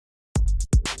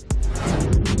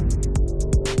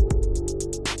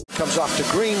comes off to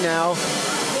Green now.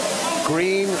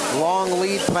 Green, long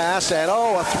lead pass, and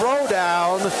a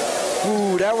throwdown.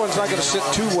 Ooh, that one's not going to sit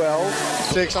too well.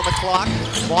 6 on the clock.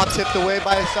 Ball tipped away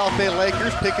by the South Bay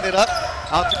Lakers, picking it up.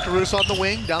 Out to Caruso on the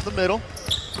wing, down the middle.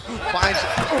 Finds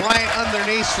Bryant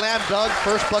underneath, slam dunk,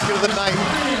 first bucket of the night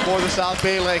for the South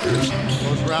Bay Lakers.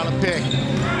 Goes around a pick.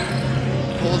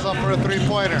 Pulls up for a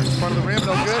three-pointer. In front of the rim,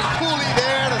 no good. Cooley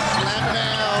there to slam it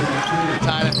down.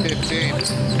 Tied at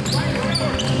 15.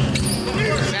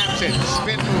 Sampson,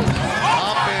 spin move.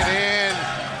 Up and in.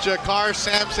 Jakar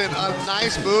Sampson, a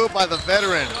nice move by the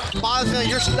veteran. Bosnia,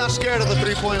 you're not scared of the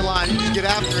three-point line. You just get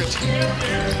after it.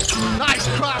 Nice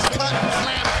cross-cut,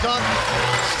 slam dunk.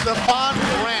 Stephon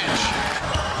Branch.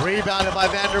 Rebounded by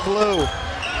Vanderblue.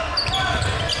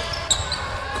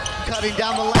 Cutting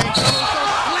down the lane. Caruso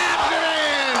slapped it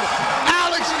in!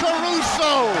 Alex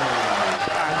Caruso!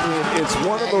 I mean, it's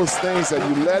one of those things that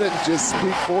you let it just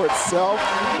speak for itself,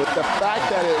 but the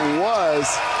fact that it was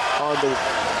on the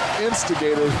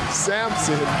instigator,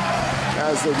 Sampson,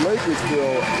 as the Lakers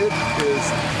feel, it is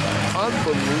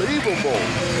unbelievable.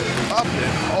 Up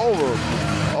and over.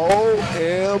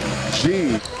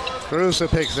 OMG. Caruso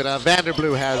picks it up.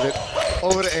 Vanderblue has it.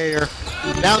 Over to Ayer.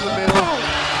 Down the middle.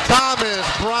 Thomas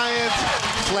Bryant.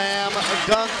 Slam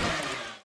dunk.